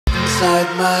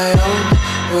inside my own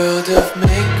world of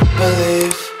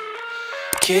make-believe.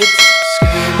 Kids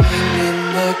screaming in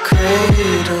the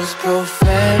cradles,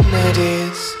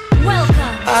 profanities.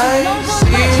 I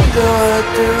see the world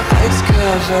through eyes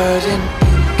covered in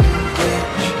ink and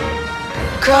bleach.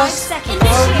 Cross out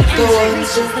the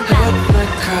ones who heard my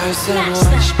cries and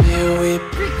watched me weep.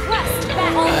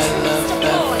 I love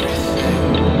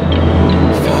everything.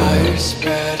 Fire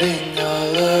spreading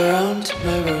all around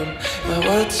my room. My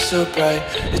world's so bright,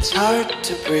 it's hard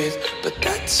to breathe, but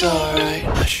that's alright.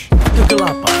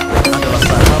 Kegelapan adalah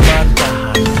sahabat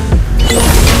cahaya.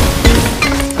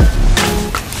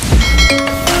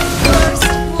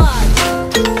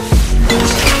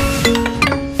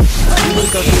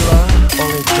 Diberkatilah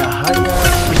oleh cahaya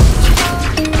suci.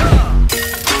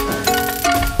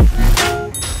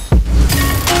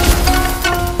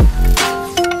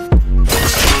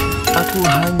 Aku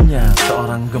hanya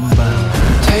seorang gembala.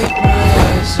 Take my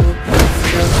eyes open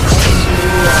from this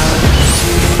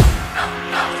reality.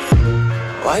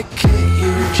 Why can't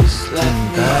you just let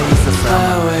me on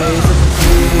my way to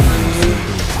be?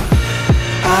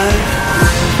 I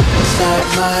live inside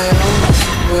my own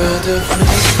world of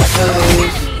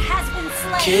make-believe.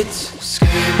 Kids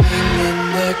screaming in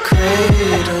their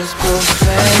cradles,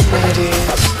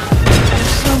 profanities.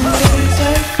 Some days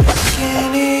I feel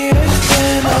skinnier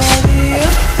than all the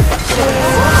other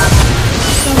days.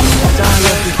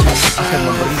 Cahaya suci akan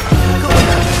memberikan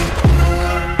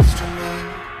belongs to me.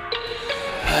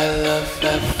 I love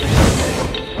everything.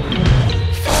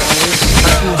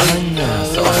 Aku hanya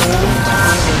seorang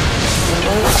gembala. My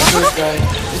world's so bright,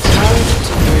 it's hard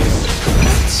to breathe, but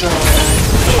that's alright.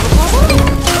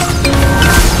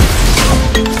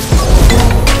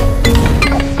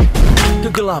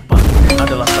 Kegelapan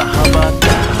adalah sahabat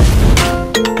cahaya.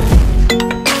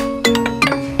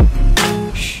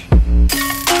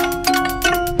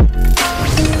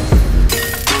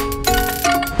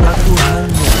 Aku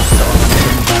hanya seorang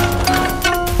gembala.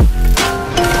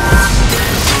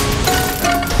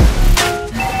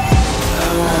 I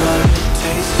wanna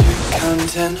taste your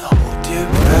content, hold your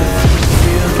breath,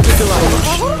 feel the Kegelapan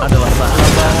adalah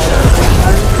sahabat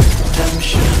cahaya.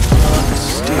 redemption,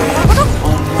 honesty,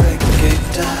 one wicked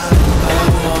down. I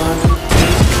wanna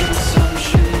taste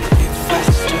consumption, breathe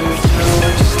faster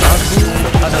towards Aku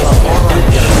adalah orang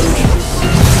yang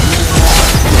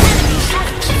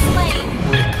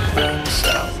burns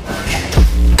out.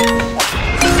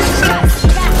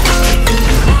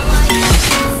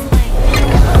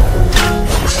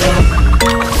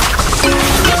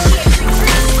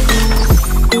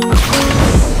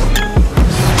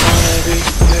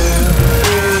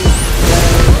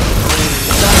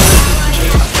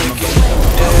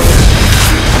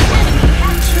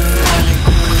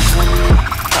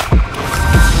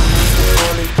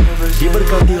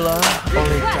 diberkatilah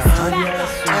oleh cahaya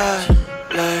suci.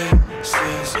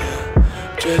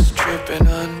 Just tripping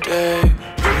on day.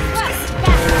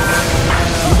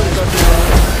 Diberkatilah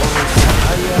oleh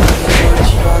cahaya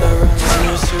suci. Brought around the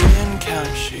nursery and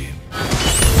count sheep.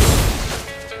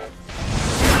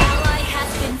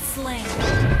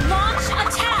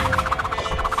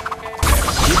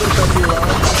 Diberkatilah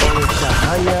oleh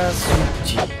cahaya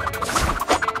suci.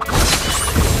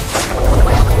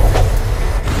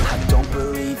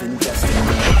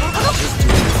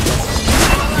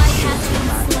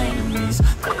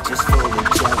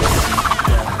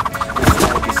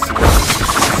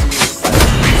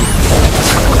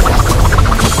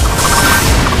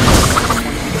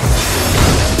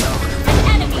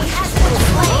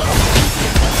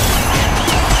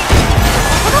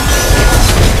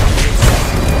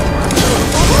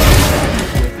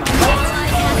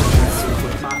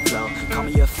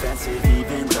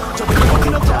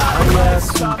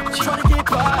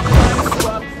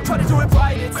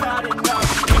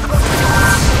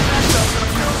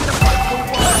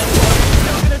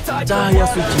 Cahaya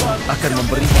suci akan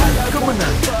memberikan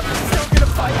kemenangan.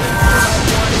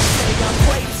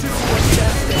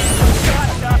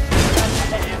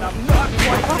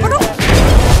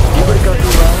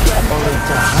 Diberkatilah oleh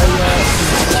cahaya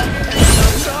suci.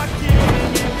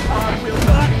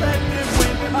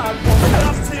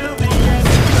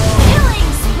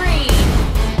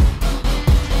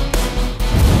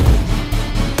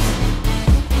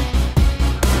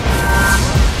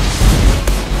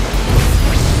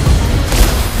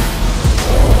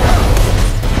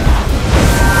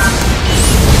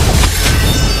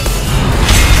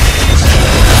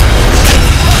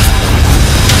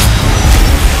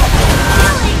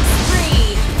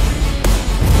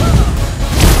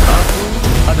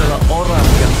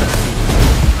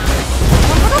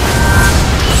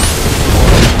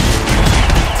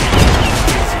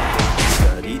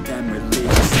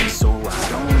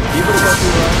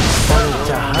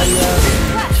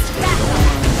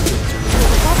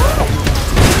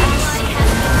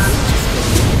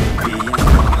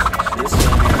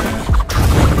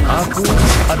 Aku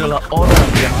adalah orang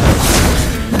yang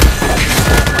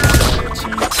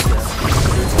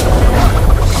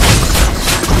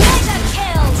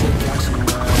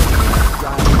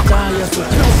cahaya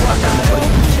suci akan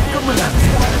memberi kemenangan.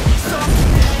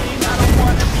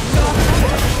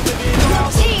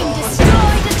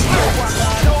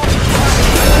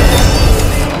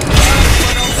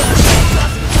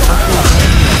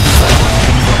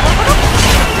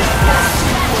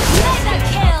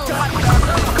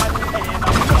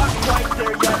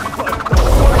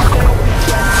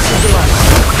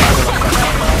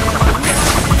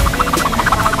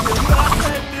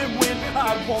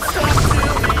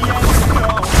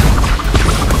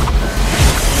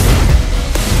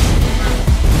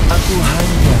 Aku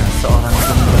hanya seorang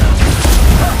gembala.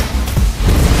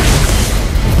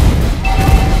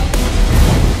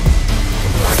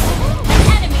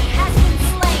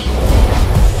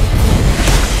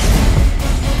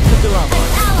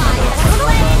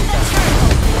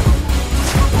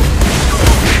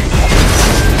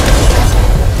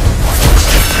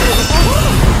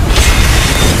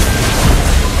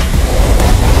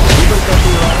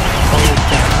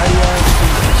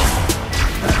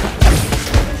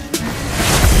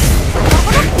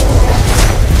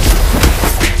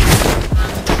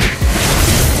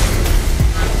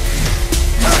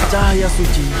 Cahaya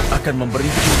suci akan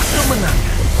memberiku kemenangan.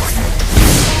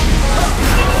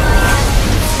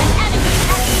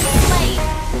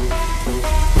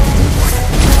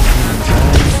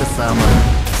 Mencari sesama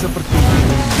seperti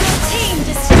ini.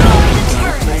 Aku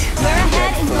hanya seorang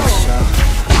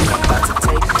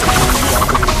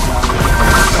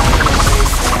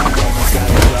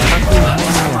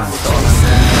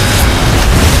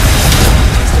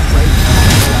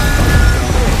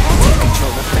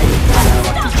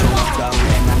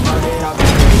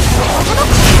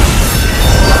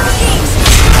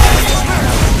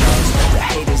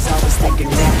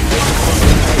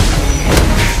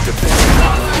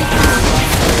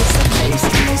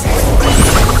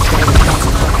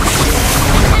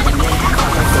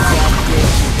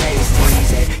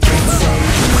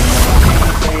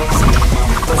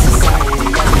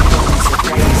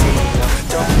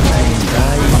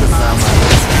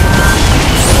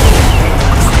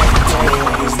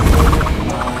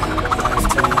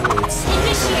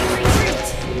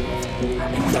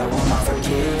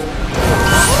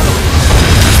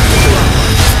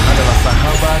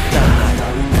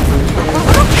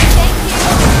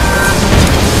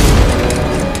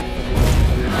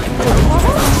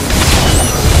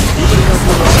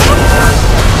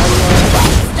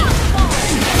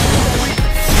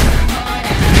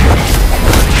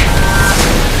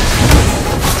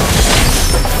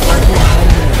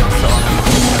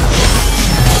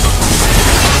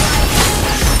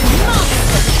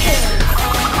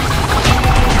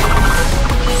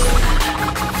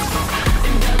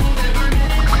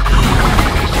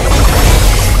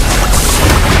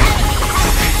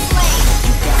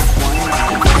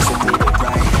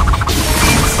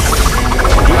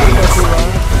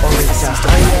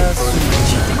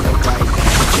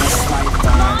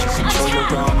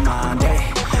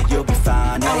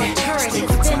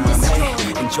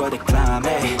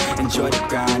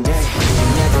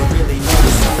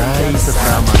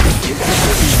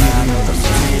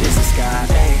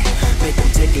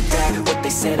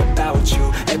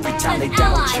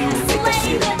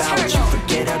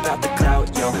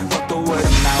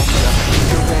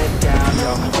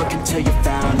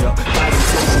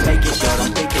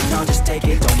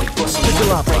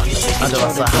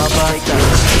adalah sahabat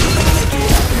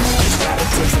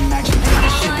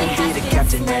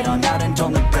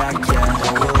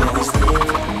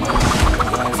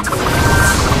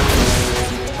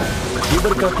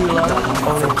diberkatilah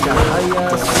oleh cahaya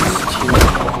suci.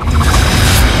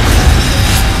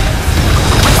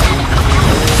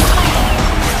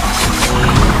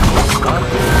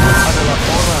 Aku adalah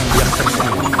orang yang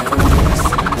terpilih.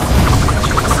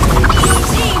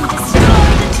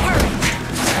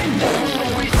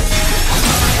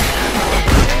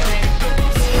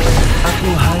 Aku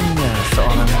hanya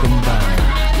seorang gembala.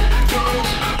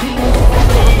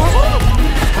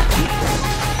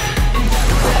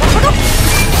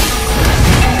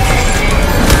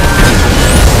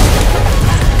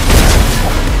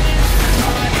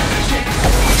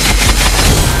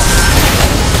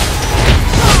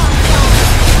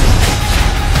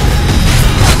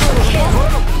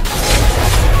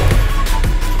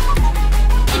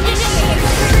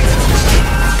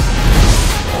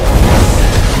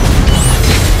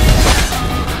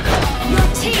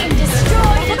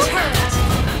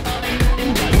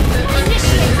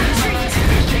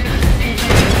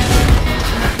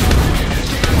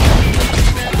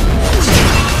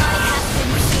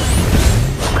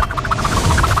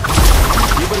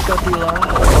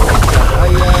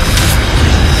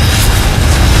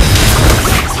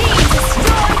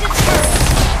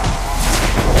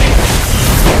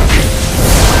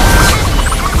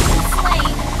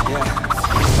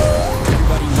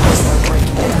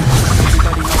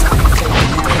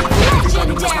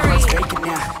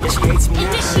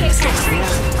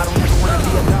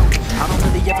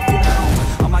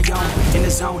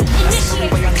 zone. That's the only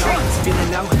way I know.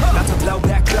 Feeling low, about to blow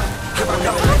back up. I don't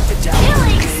know what to do.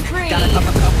 Gotta pop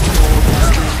a couple more.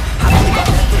 I don't think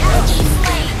I'll ever let you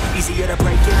in. Easier to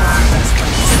break it off best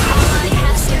friends. I don't really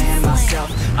understand myself.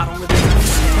 I don't really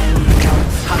understand, you know.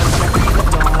 I don't wanna be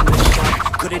left on the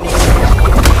shelf. Couldn't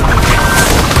even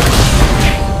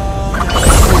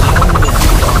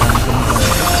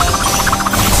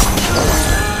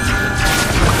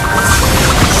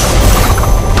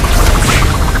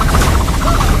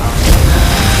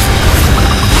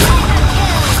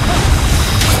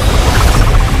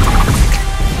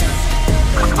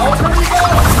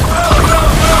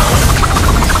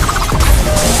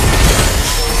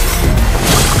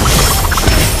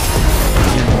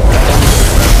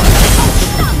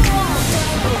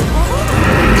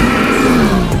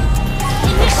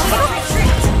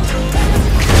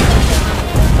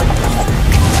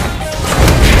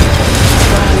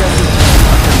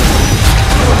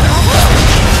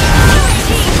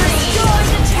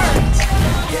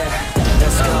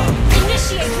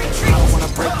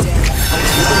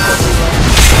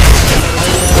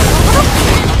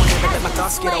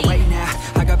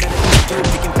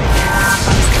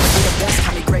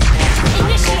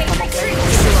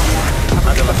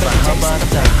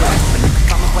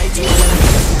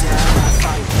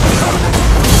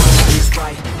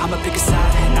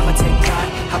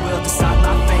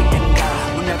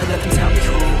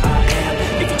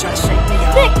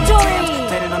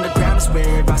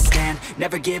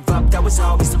never give up, that was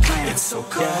always the plan. It's so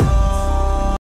cold. Yeah.